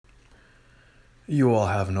You all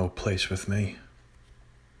have no place with me.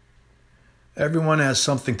 Everyone has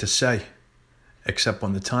something to say, except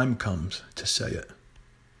when the time comes to say it.